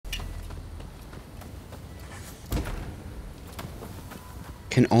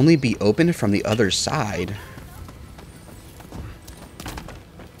Can only be opened from the other side.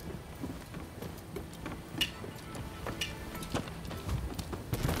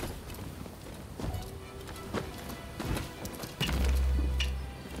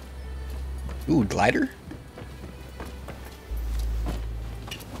 Ooh, glider?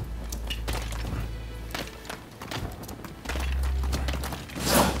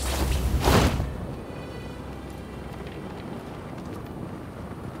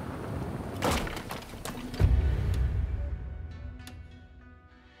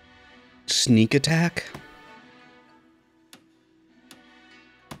 Sneak attack?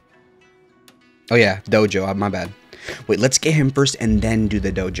 Oh yeah, dojo, my bad. Wait, let's get him first and then do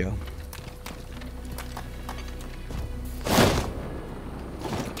the dojo.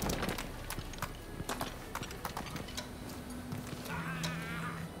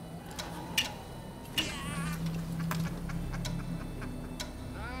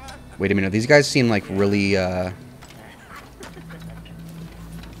 Wait a minute, these guys seem like really,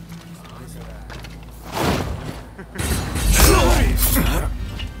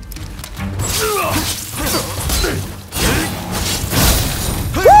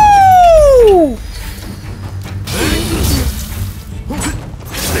 Woo!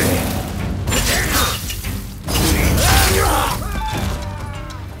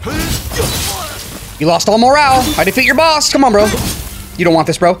 You lost all morale. I defeat your boss. Come on, bro. You don't want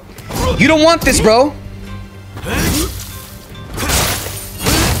this, bro. You don't want this, bro.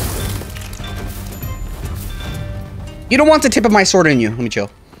 You don't want the tip of my sword in you. Let me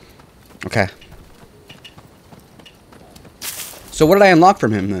chill. Okay. So what did I unlock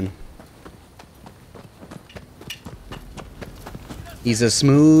from him then? He's a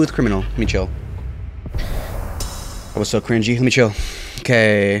smooth criminal. Let me chill. That was so cringy. Let me chill.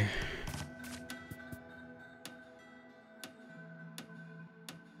 Okay.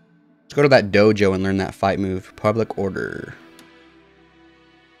 Let's go to that dojo and learn that fight move. Public order.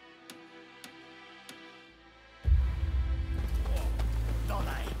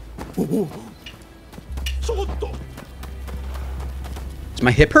 Does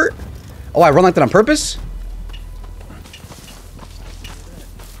my hip hurt? Oh, I run like that on purpose?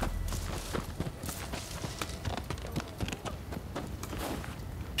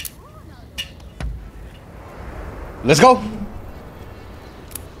 Let's go.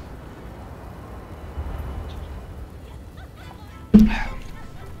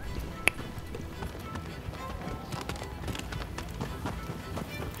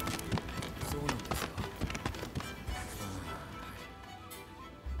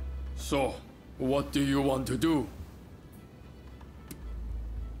 So, what do you want to do?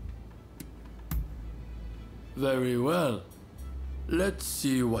 Very well. Let's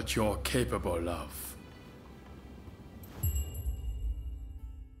see what you're capable of.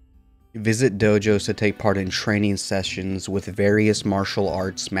 Visit dojos to take part in training sessions with various martial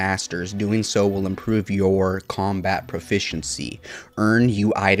arts masters. Doing so will improve your combat proficiency, earn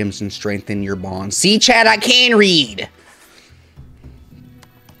you items, and strengthen your bonds. See, chat, I can read!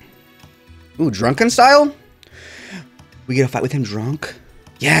 Ooh, drunken style? We get a fight with him drunk?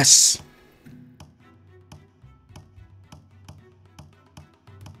 Yes!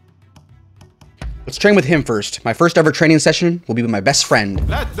 Let's train with him first. My first ever training session will be with my best friend.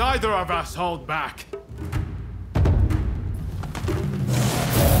 Let neither of us hold back.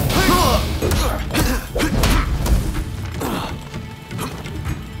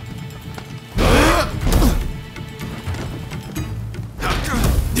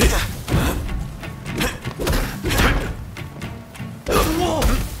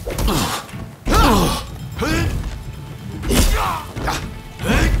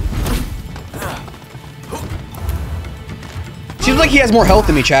 Seems like he has more health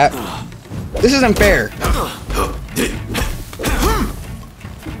than me, chat. This isn't fair.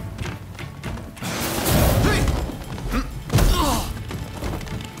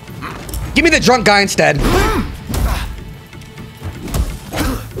 Give me the drunk guy instead.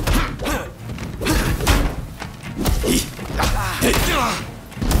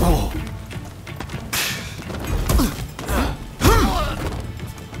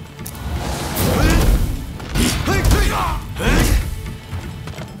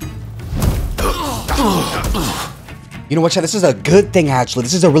 You know what, chat? This is a good thing, actually.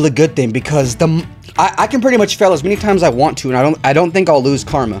 This is a really good thing because I can pretty much fail as many times as I want to, and I don't think I'll lose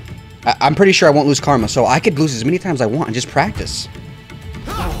karma. I'm pretty sure I won't lose karma, so I could lose as many times as I want and just practice.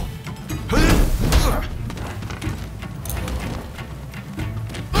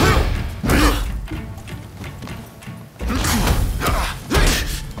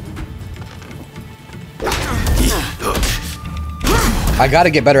 I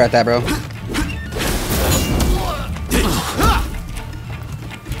gotta get better at that, bro. No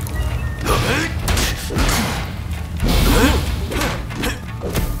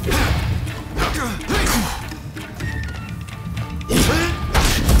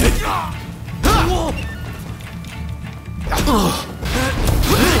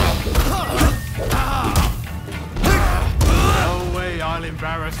way I'll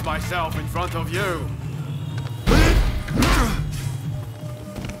embarrass myself in front of you.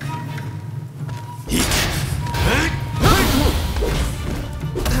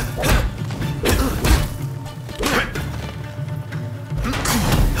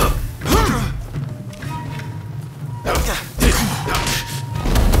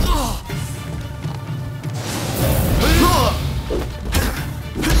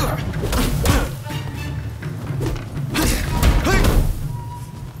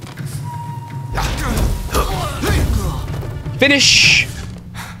 Finish!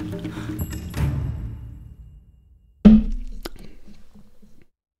 Let's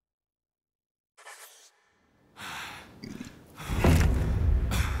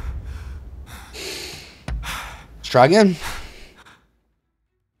try again.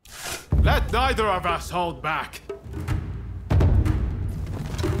 Let neither of us hold back.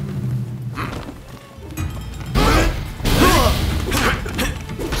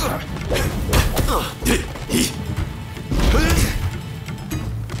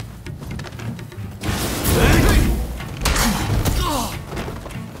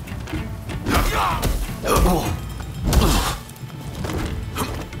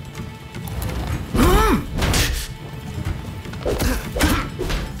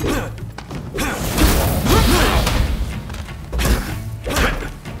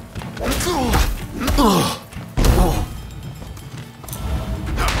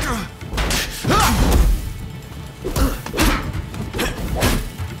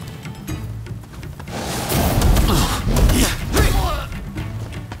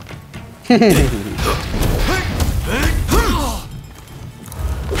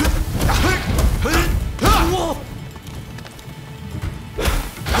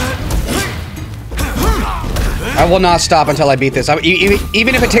 I will not stop until I beat this.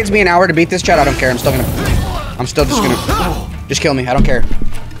 Even if it takes me an hour to beat this, chat, I don't care. I'm still just gonna just kill me. I don't care.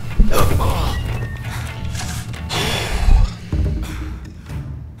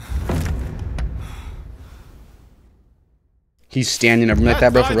 He's standing over me like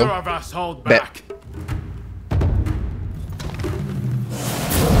that, bro, for real. Bet.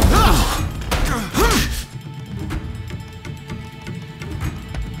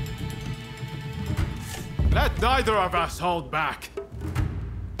 Let neither of us hold back.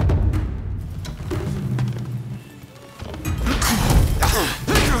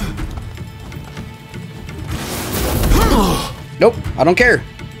 Nope, I don't care.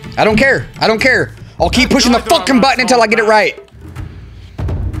 I don't care. I don't care. I'll keep pushing the fucking button until I get it right.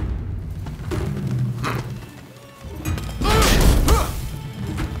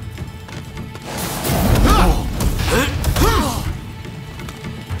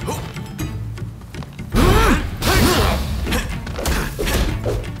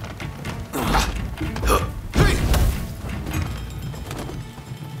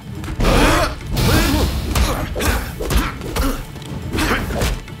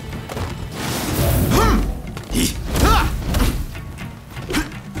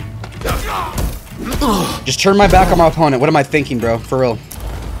 Just turn my back on my opponent. What am I thinking, bro? For real.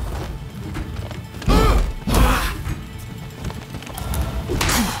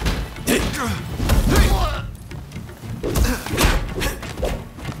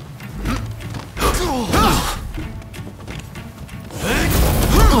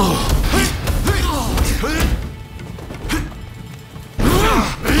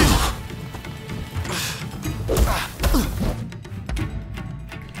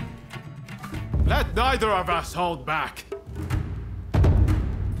 Let neither of us hold back.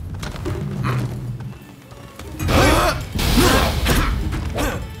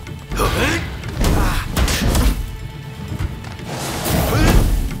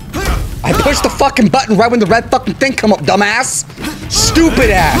 I pushed the fucking button right when the red fucking thing come up, dumbass. Stupid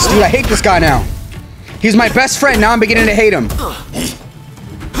ass. Dude, I hate this guy now. He's my best friend. Now I'm beginning to hate him.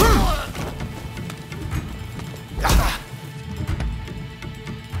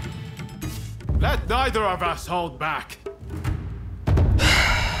 Let neither of us hold back.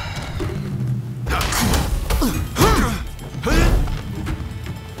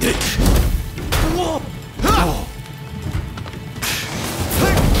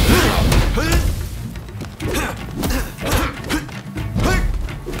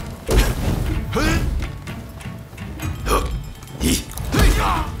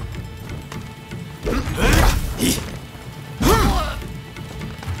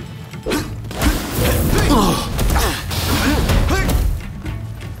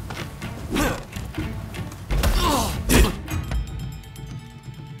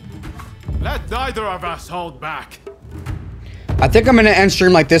 neither of us hold back. I think I'm gonna end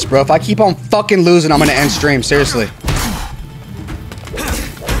stream like this, bro. If I keep on fucking losing, I'm gonna end stream. Seriously.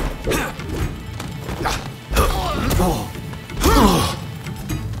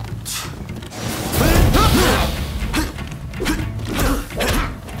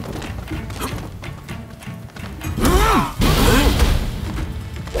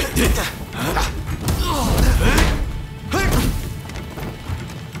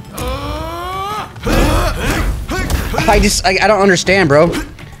 I don't understand, bro.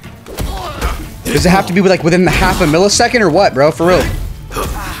 Does it have to be like within the half a millisecond or what, bro? For real.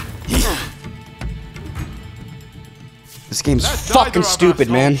 This game's fucking stupid,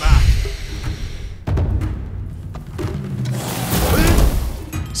 man.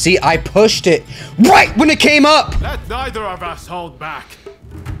 See, I pushed it right when it came up. Let neither of us hold back.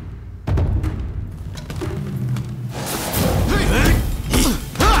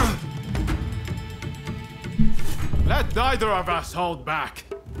 Let neither of us hold back.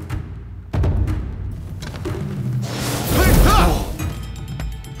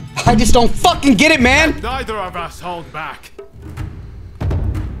 I just don't fucking get it, man. Let neither of us hold back.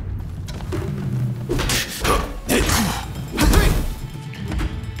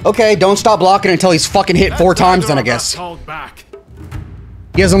 Okay, don't stop blocking until he's fucking hit 4 times then, I guess. Hold back.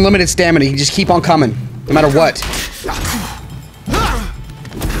 He has unlimited stamina. He can just keep on coming, no matter what.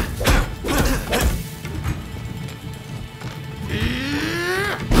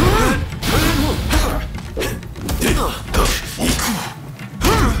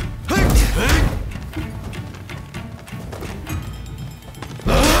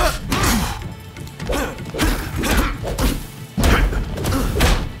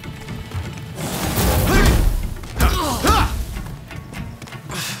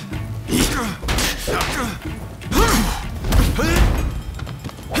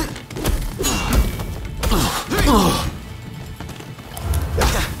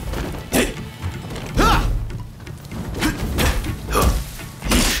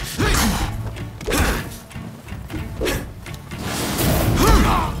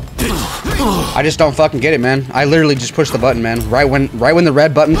 I just don't fucking get it, man. I literally just pushed the button, man. Right when the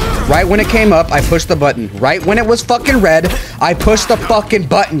red button, right when it came up, I pushed the button. Right when it was fucking red, I pushed the fucking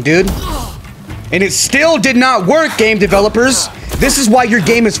button, dude. And it still did not work, game developers. This is why your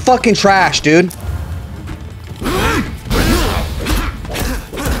game is fucking trash, dude.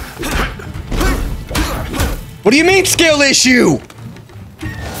 What do you mean, skill issue?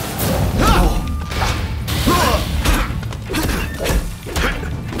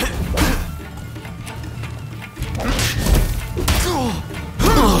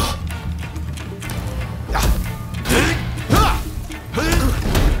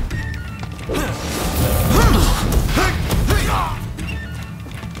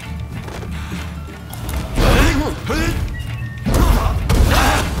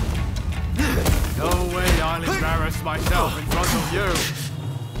 Myself in front of you.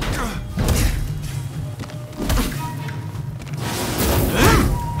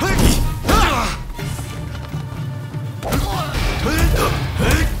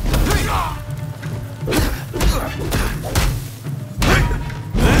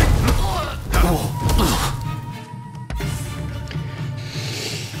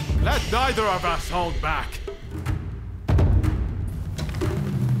 Let neither of us hold back.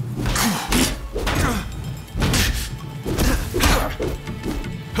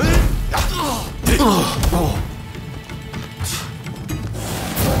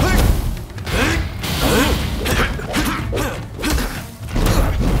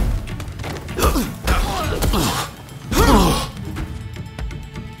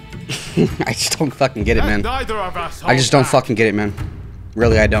 I just don't fucking get it, man. Neither of us I just don't fucking get it, man.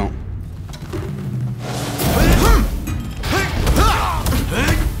 Really, I don't.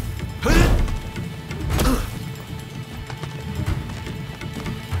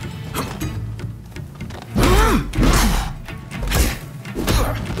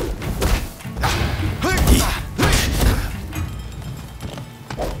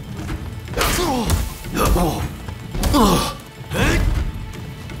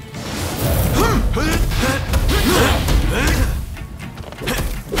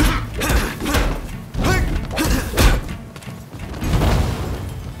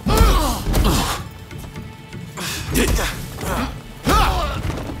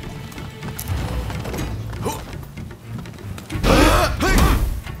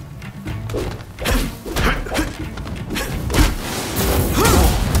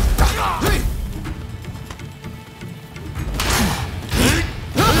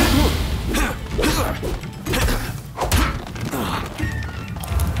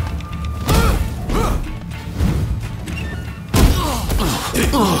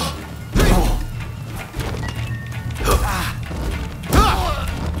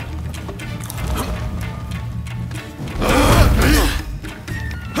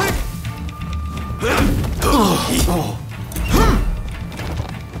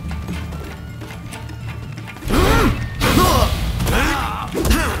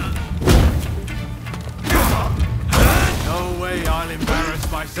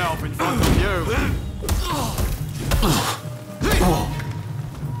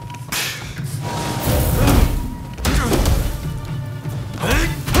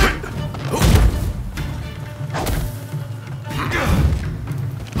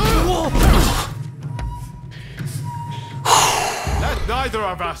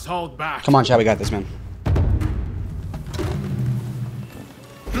 of us hold back. Come on, Chad, we got this, man.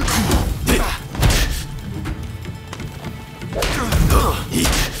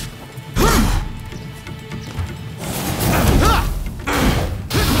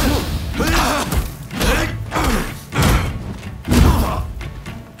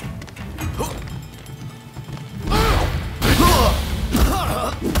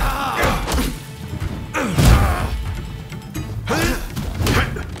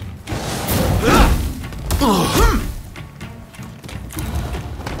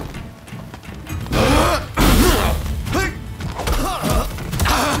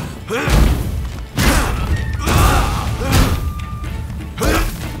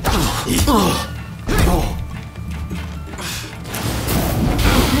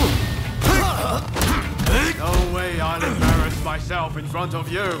 No way I'll embarrass myself in front of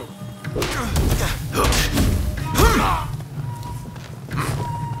you.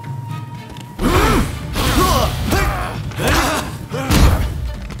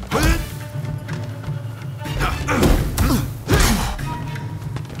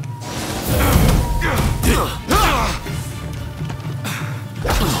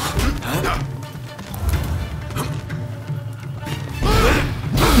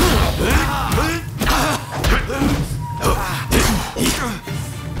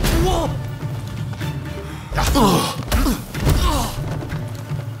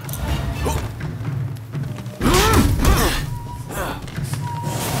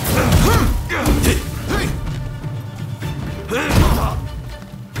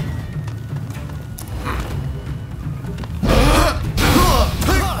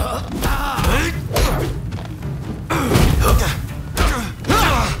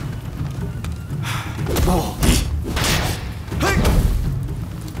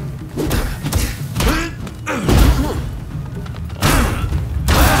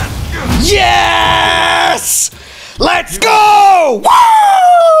 Yes! Let's go!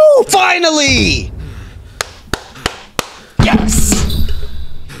 Woo! Finally! Yes!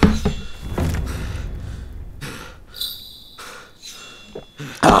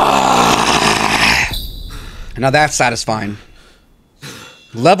 Now that's satisfying.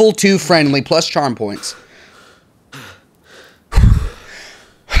 Level 2 friendly plus charm points.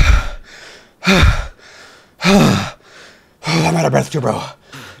 I'm out of breath too, bro.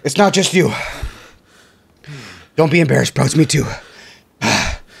 It's not just you. Don't be embarrassed, bro. It's me too.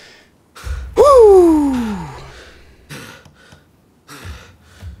 Woo!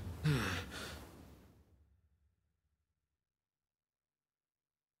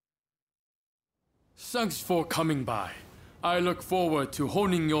 Thanks for coming by. I look forward to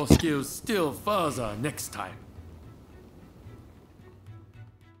honing your skills still further next time.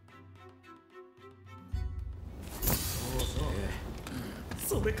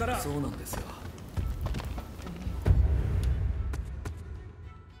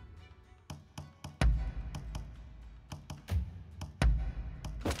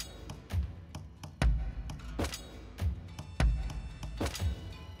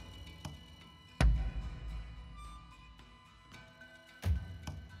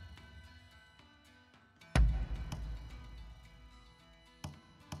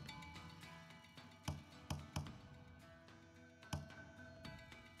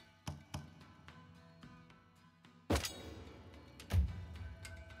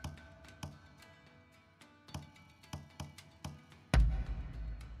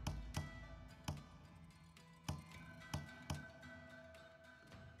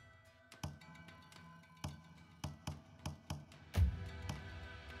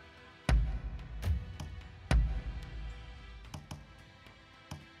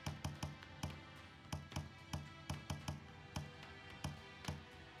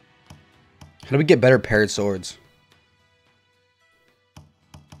 How do we get better paired swords?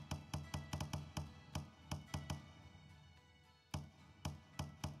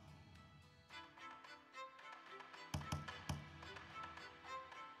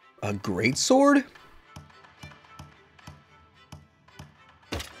 A great sword?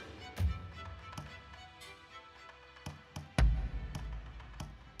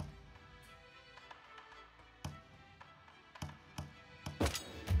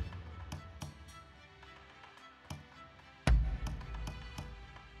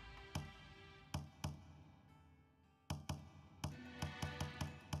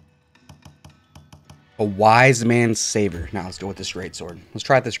 A wise man's savior. Now let's go with this great sword. Let's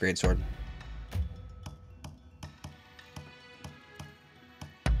try this great sword.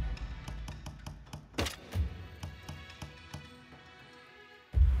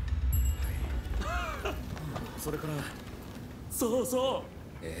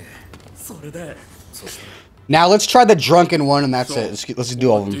 Now let's try the drunken one, and that's it. Let's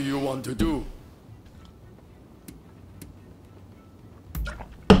do all of What do them. you want to do?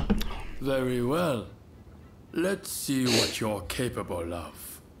 Very well. Let's see what you're capable of.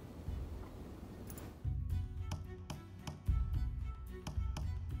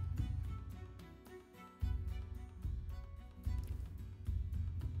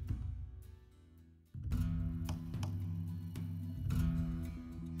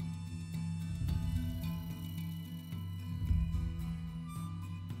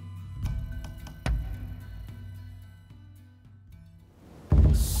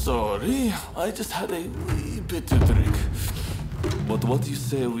 Sorry, I just had a wee bit to drink. But what do you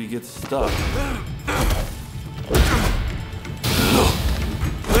say we get started?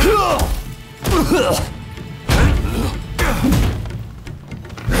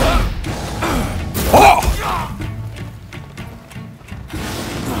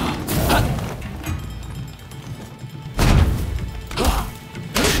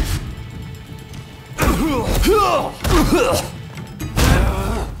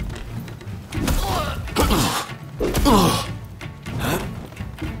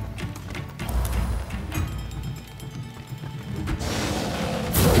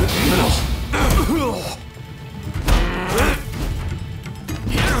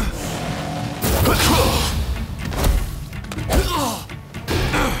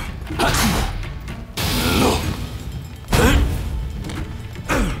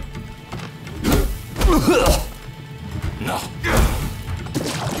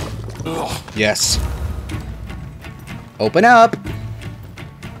 Yes. Open up.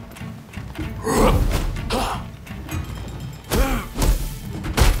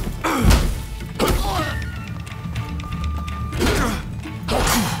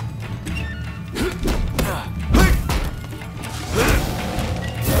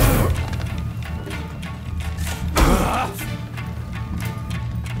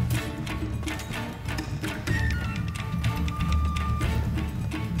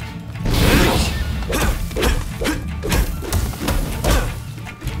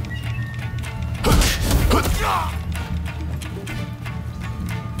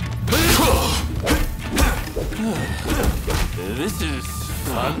 This is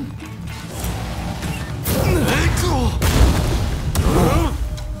fun.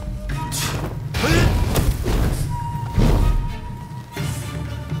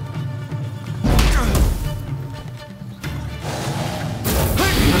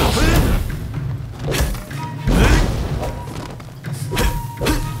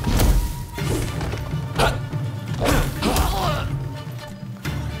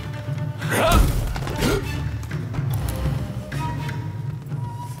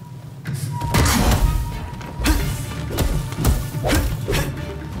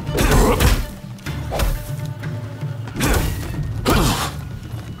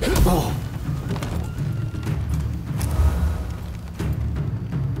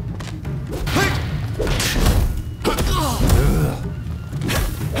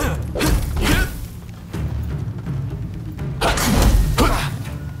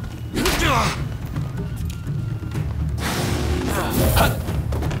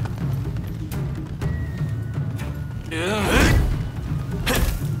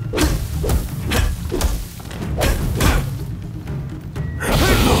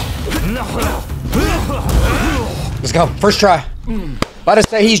 Let's go. First try. About to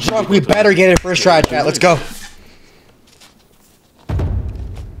say he's drunk. We better get it first try, chat. Let's go.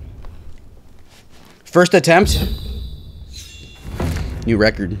 First attempt. New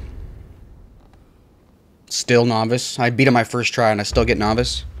record. Still novice. I beat him my first try and I still get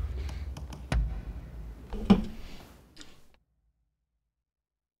novice.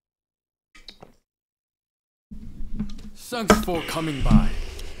 Thanks for coming by.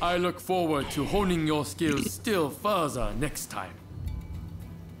 I look forward to honing your skills still further next time.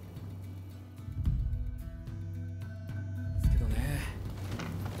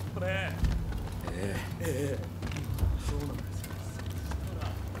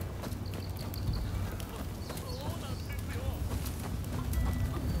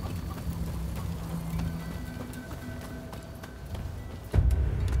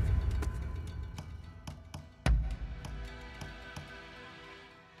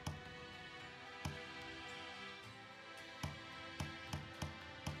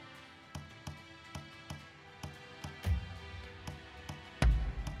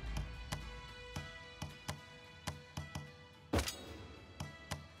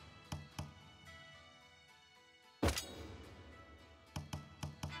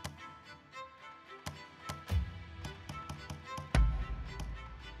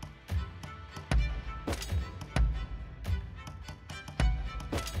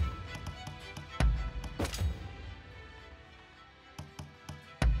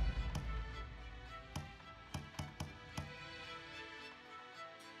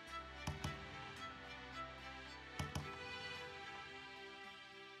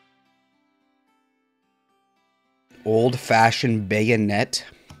 Old-fashioned bayonet.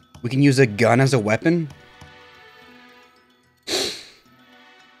 We can use a gun as a weapon?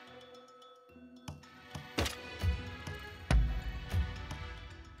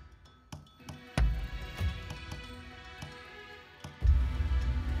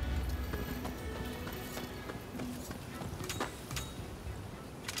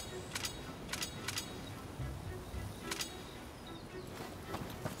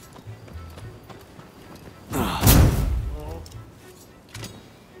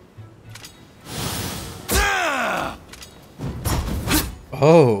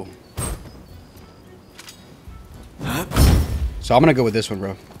 Oh. So I'm gonna go with this one,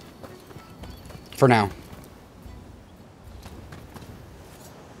 bro. For now.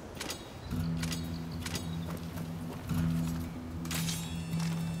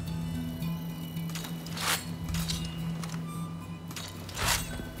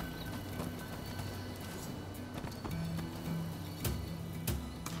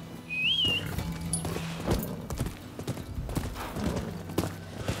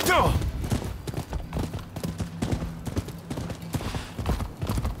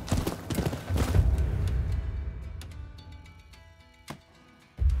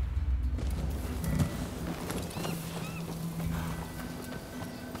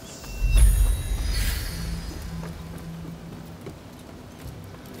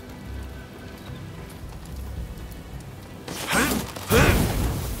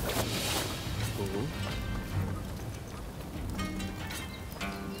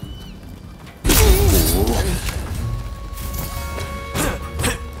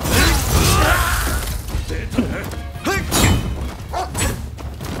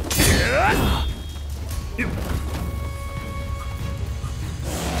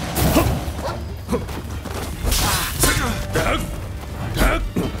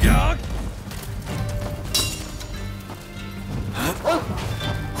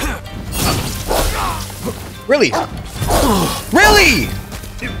 Really? Really?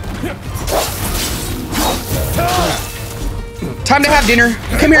 Time to have dinner.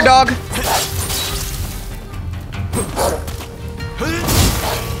 Come here, dog.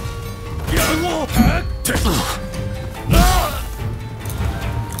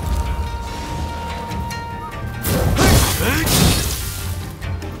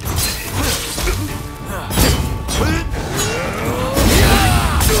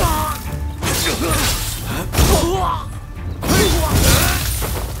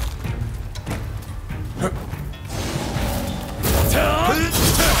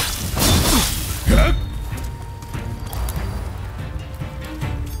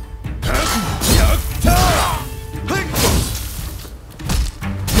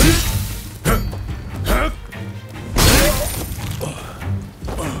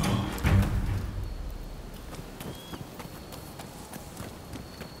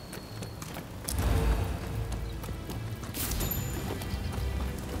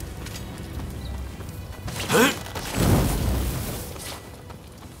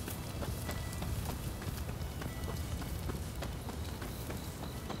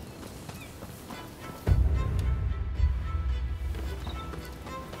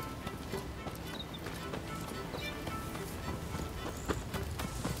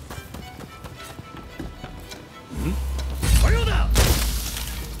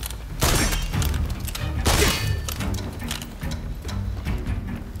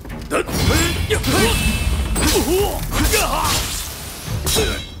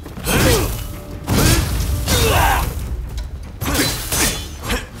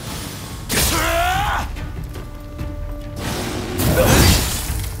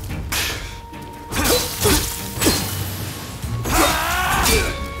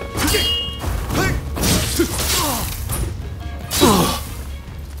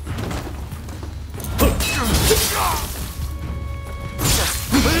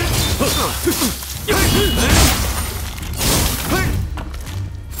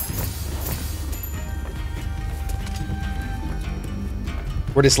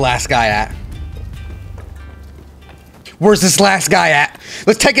 Where's this last guy at? Where's this last guy at?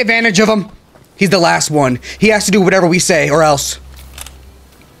 Let's take advantage of him. He's the last one. He has to do whatever we say or else.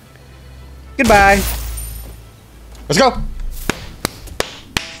 Goodbye. Let's go.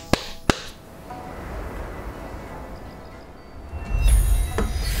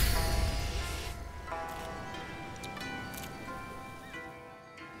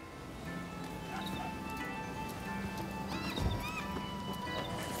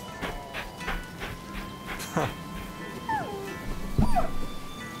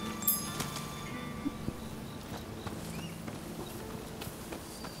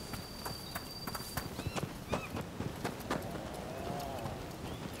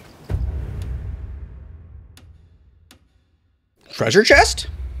 Treasure chest?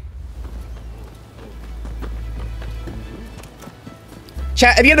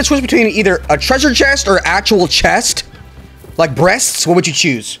 Chat, if you had to choose between either a treasure chest or actual chest, like breasts, what would you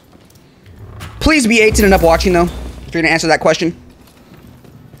choose? Please be 18 and up watching, though, if you're gonna answer that question.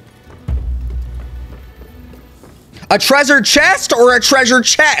 A treasure chest or a treasure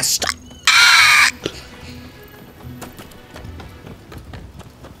chest?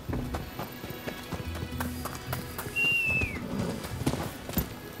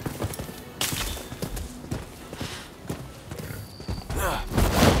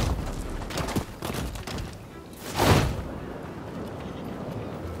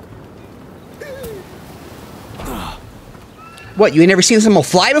 What, you ain't never seen someone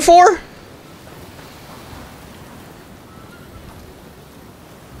fly before?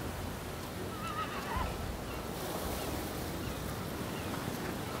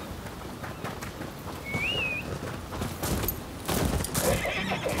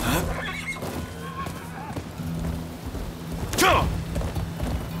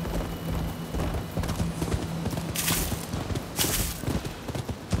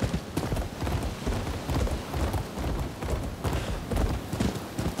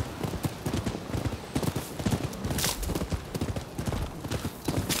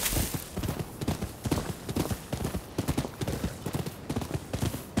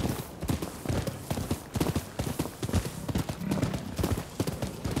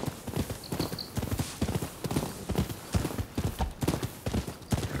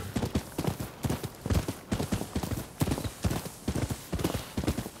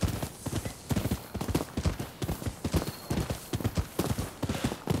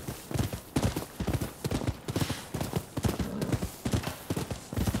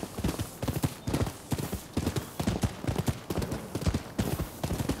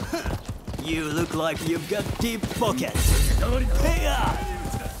 You look like you've got deep pockets. Hey-ya!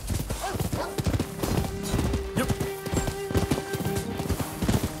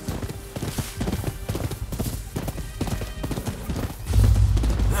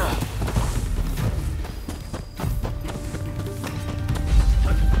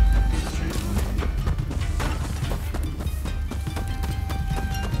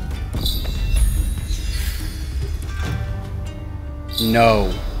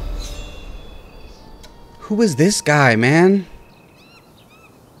 No. Who is this guy, man?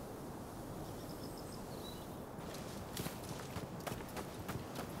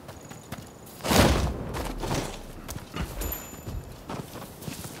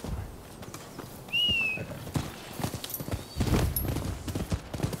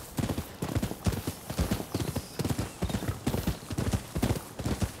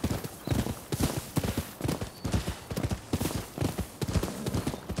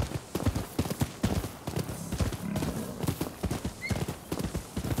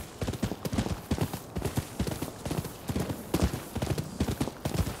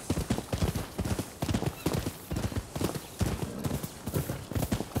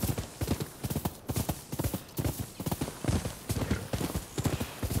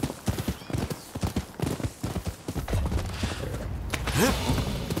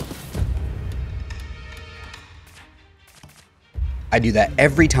 I do that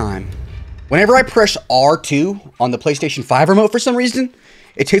every time. Whenever I press R2 on the PlayStation 5 remote for some reason,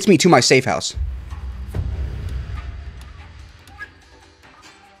 it takes me to my safe house.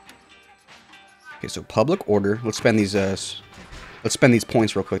 Okay, so public order. Let's spend these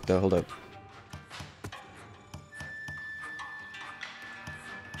points real quick though. Hold up.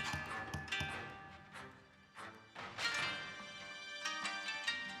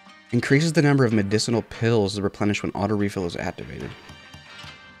 Increases the number of medicinal pills replenished when auto refill is activated.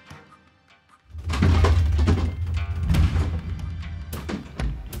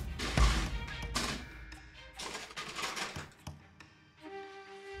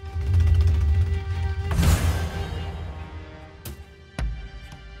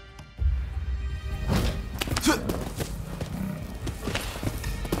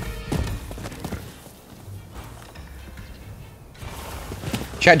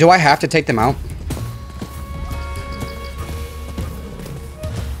 Chat, do I have to take them out?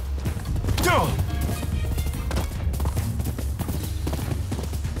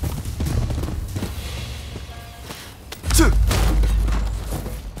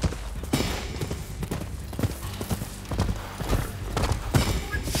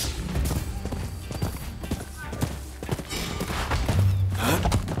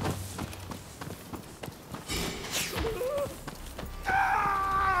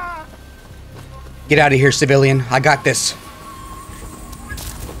 Get out of here, civilian. I got this.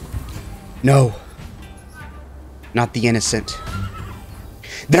 No. Not the innocent.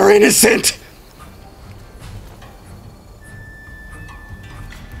 They're innocent!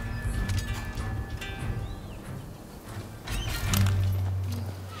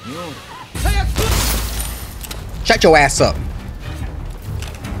 Shut your ass up.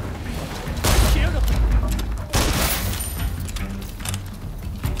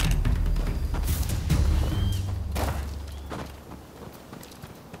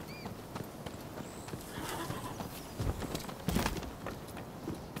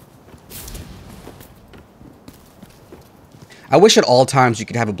 I wish at all times you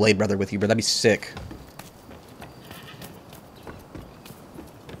could have a Blade Brother with you, bro. That'd be sick.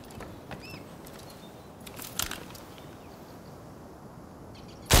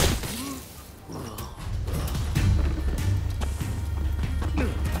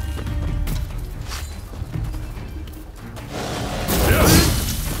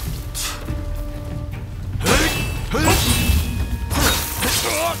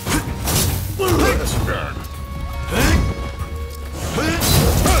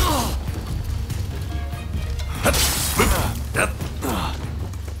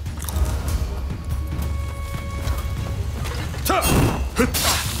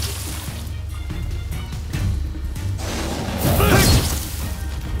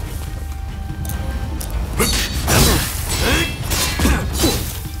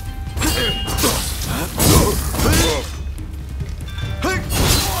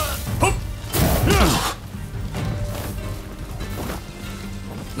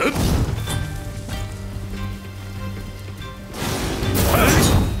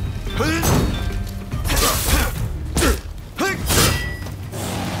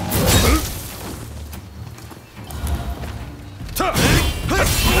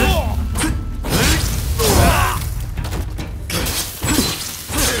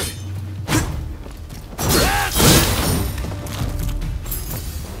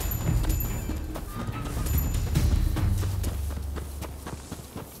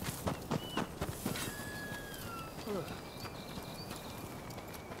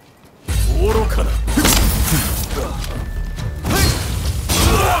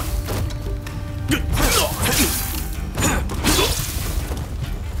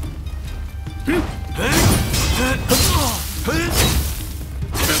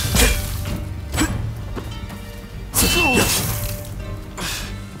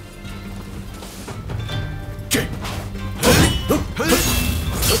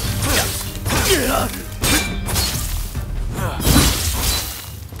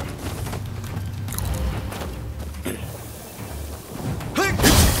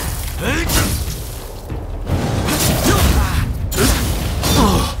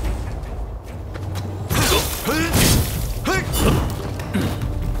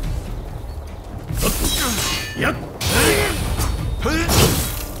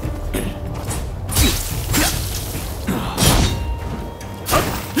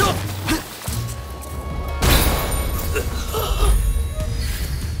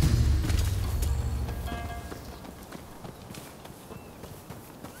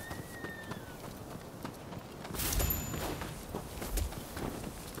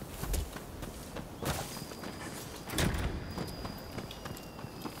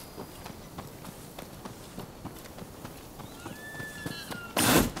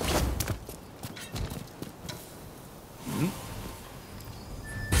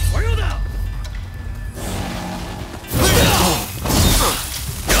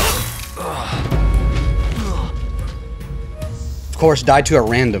 Of course, died to a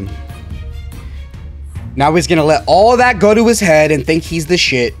random. Now he's gonna let all that go to his head and think he's the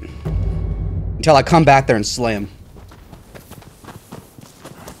shit until I come back there and slay him.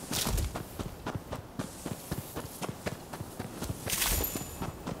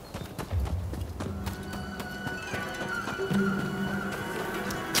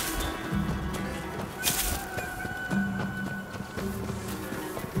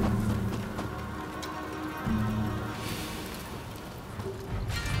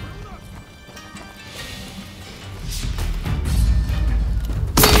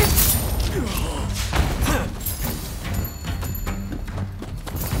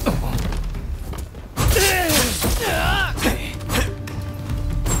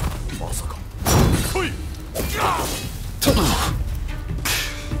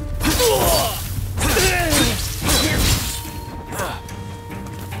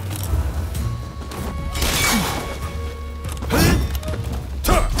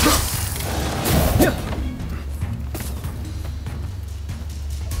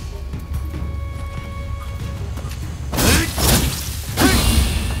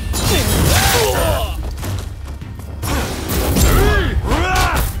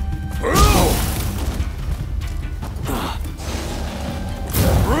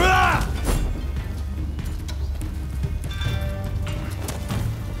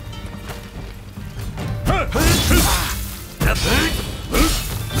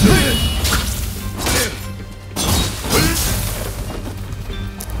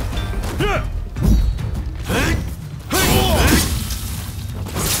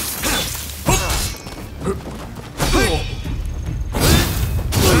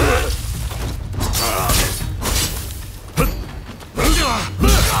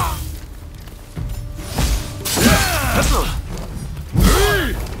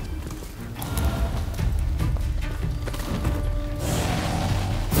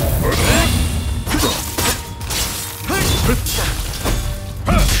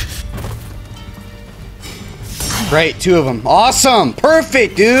 Great, 2 of them. Awesome!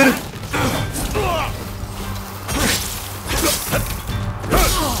 Perfect, dude!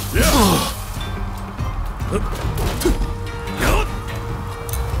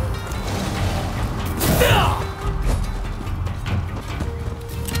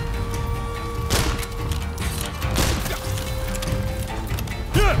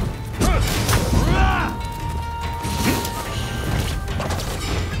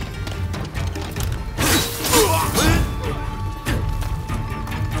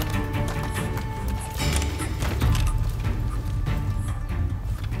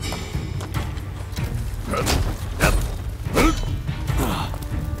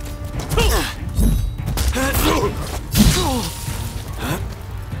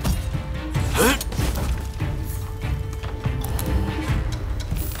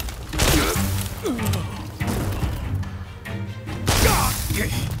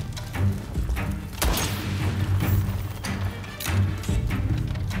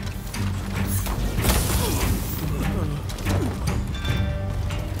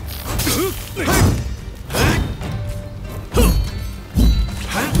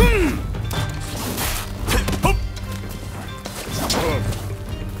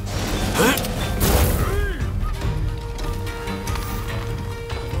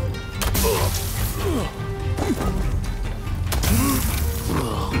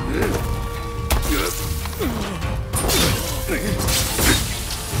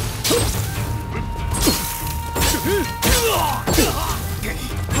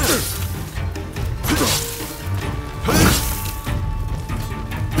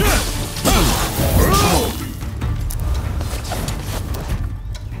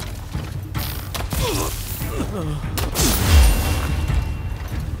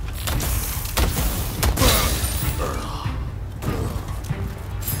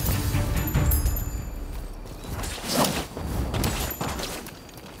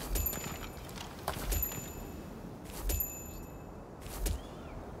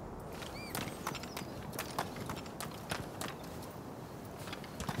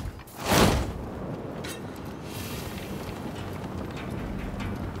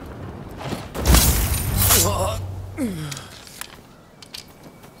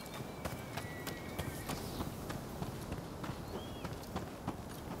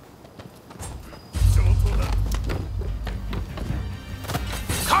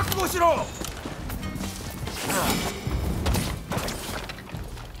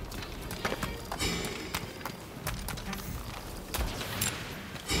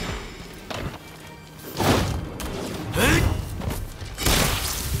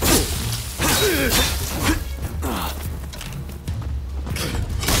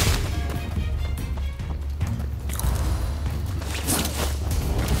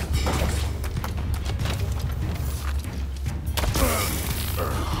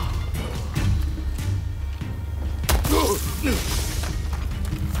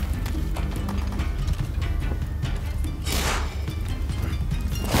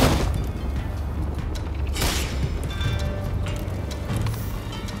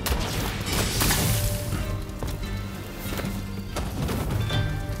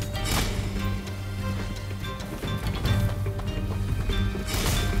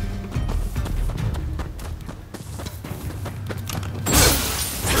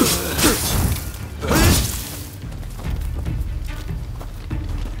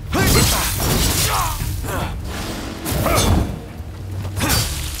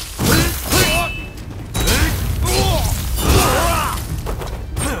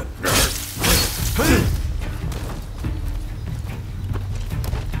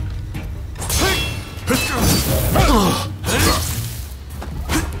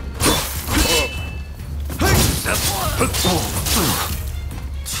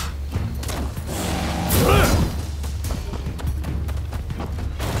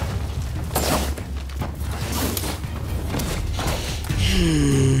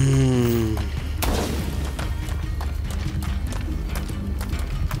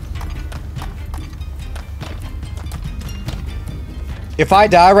 If I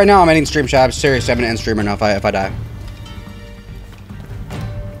die right now, I'm ending stream chat. I'm serious. I'm gonna end stream right now if I die.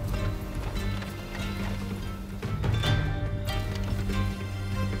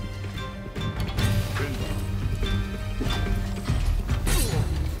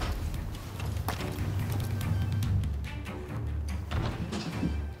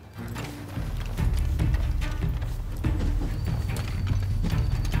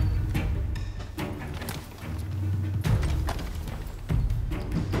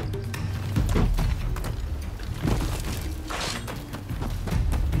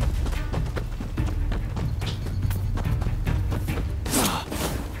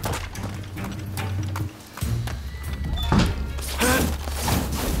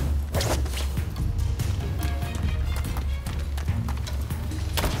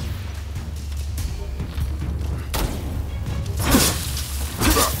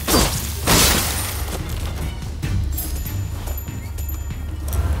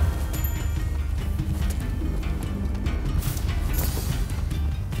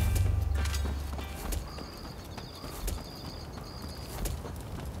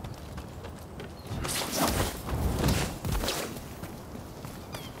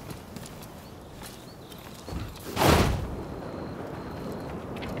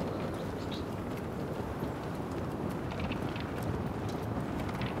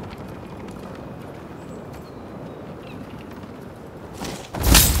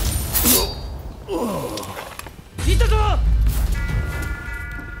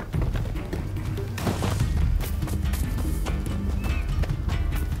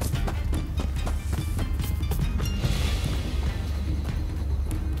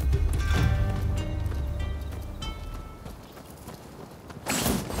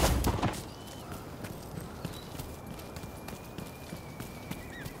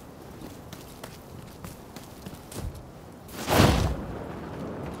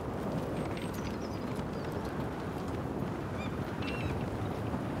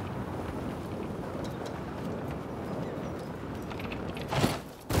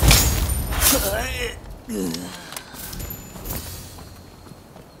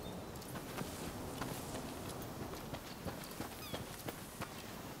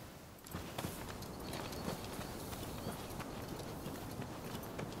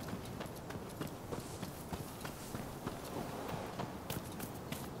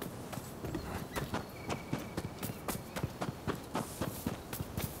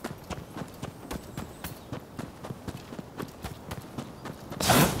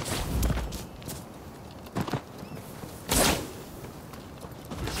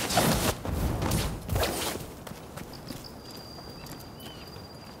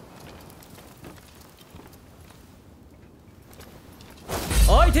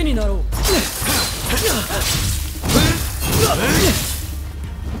 相手になろう。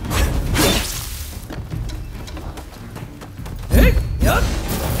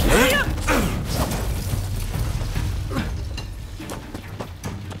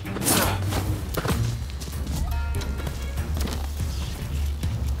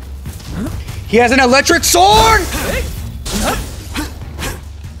He has an electric sword!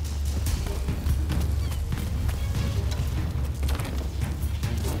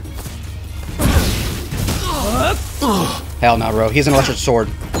 Hell no, bro. He's an electric sword.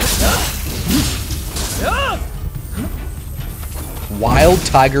 Wild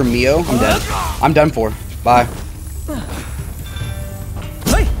Tiger Mio? I'm dead. I'm done for. Bye.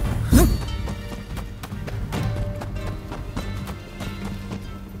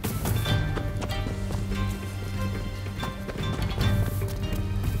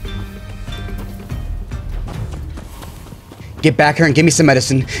 Get back here and give me some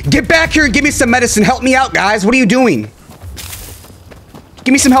medicine. Get back here and give me some medicine. Help me out, guys. What are you doing?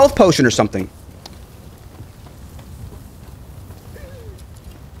 Give me some health potion or something.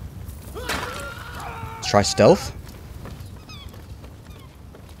 Let's try stealth.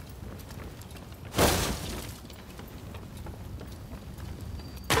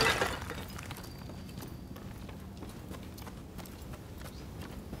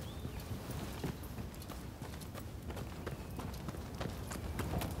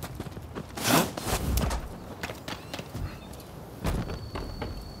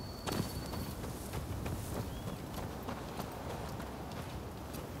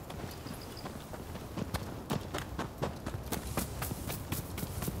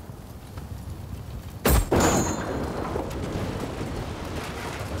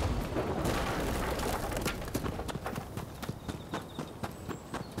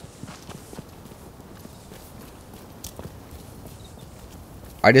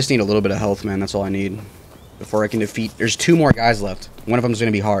 I just need a little bit of health, man. That's all I need. Before I can defeat... There's 2 more guys left. One of them is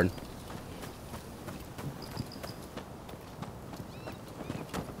going to be hard.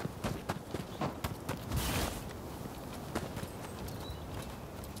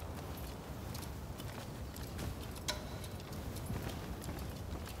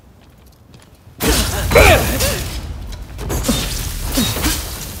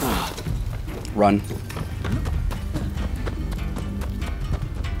 Run.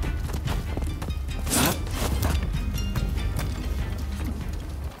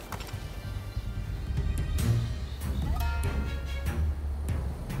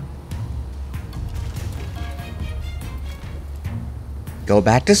 Go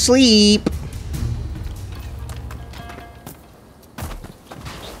back to sleep.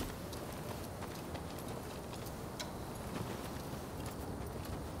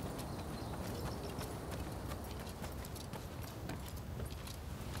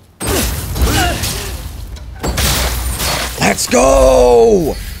 Let's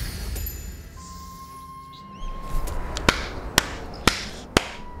go!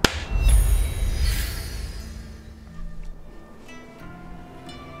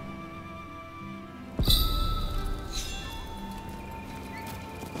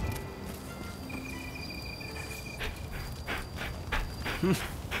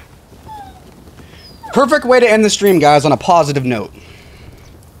 Perfect way to end the stream, guys, on a positive note.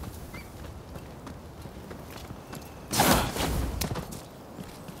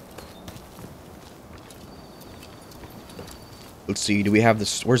 Let's see, do we have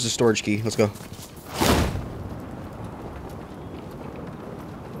this? Where's the storage key? Let's go.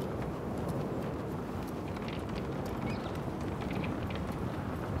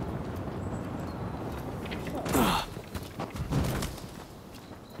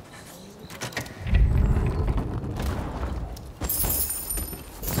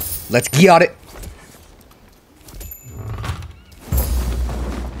 Let's get it.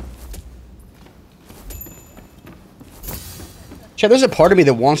 Chat, there's a part of me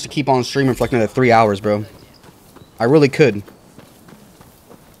that wants to keep on streaming for like another 3 hours, bro. I really could.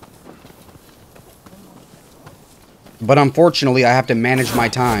 But unfortunately, I have to manage my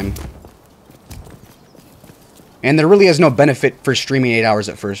time. And there really is no benefit for streaming 8 hours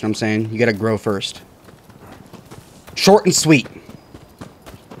at first, you know what I'm saying? You gotta grow first. Short and sweet.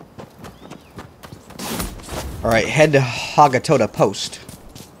 Alright, head to Hagatoda Post.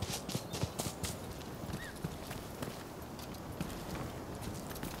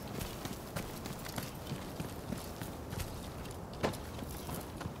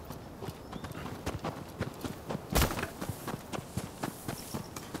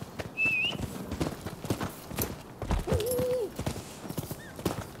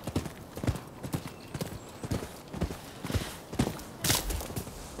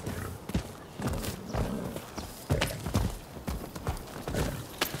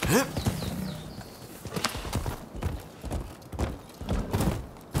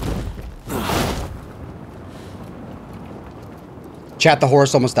 Chat, the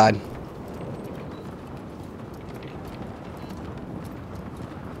horse almost died.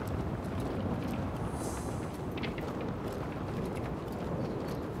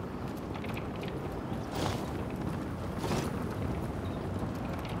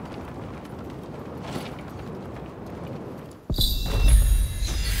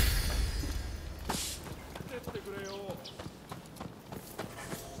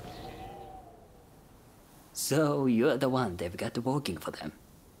 So you're the one they've got working for them.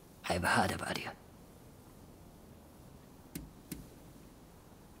 I've heard about you.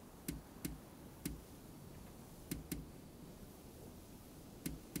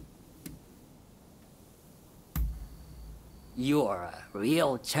 You're a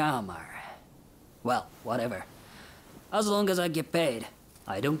real charmer. Well, whatever. As long as I get paid,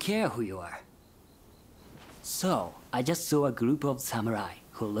 I don't care who you are. So, I just saw a group of samurai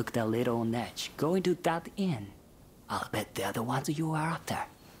who looked a little on edge going to that inn. I'll bet they're the ones you are after.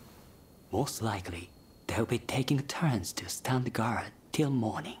 Most likely, they'll be taking turns to stand guard till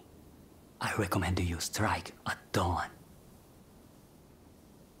morning. I recommend you strike at dawn.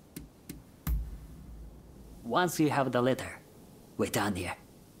 Once you have the letter, wait down here.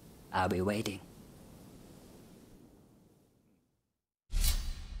 I'll be waiting.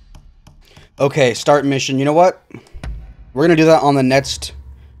 Okay, start mission. You know what? We're gonna do that on the next...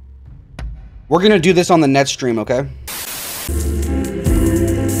 We're gonna do this on the next stream, okay?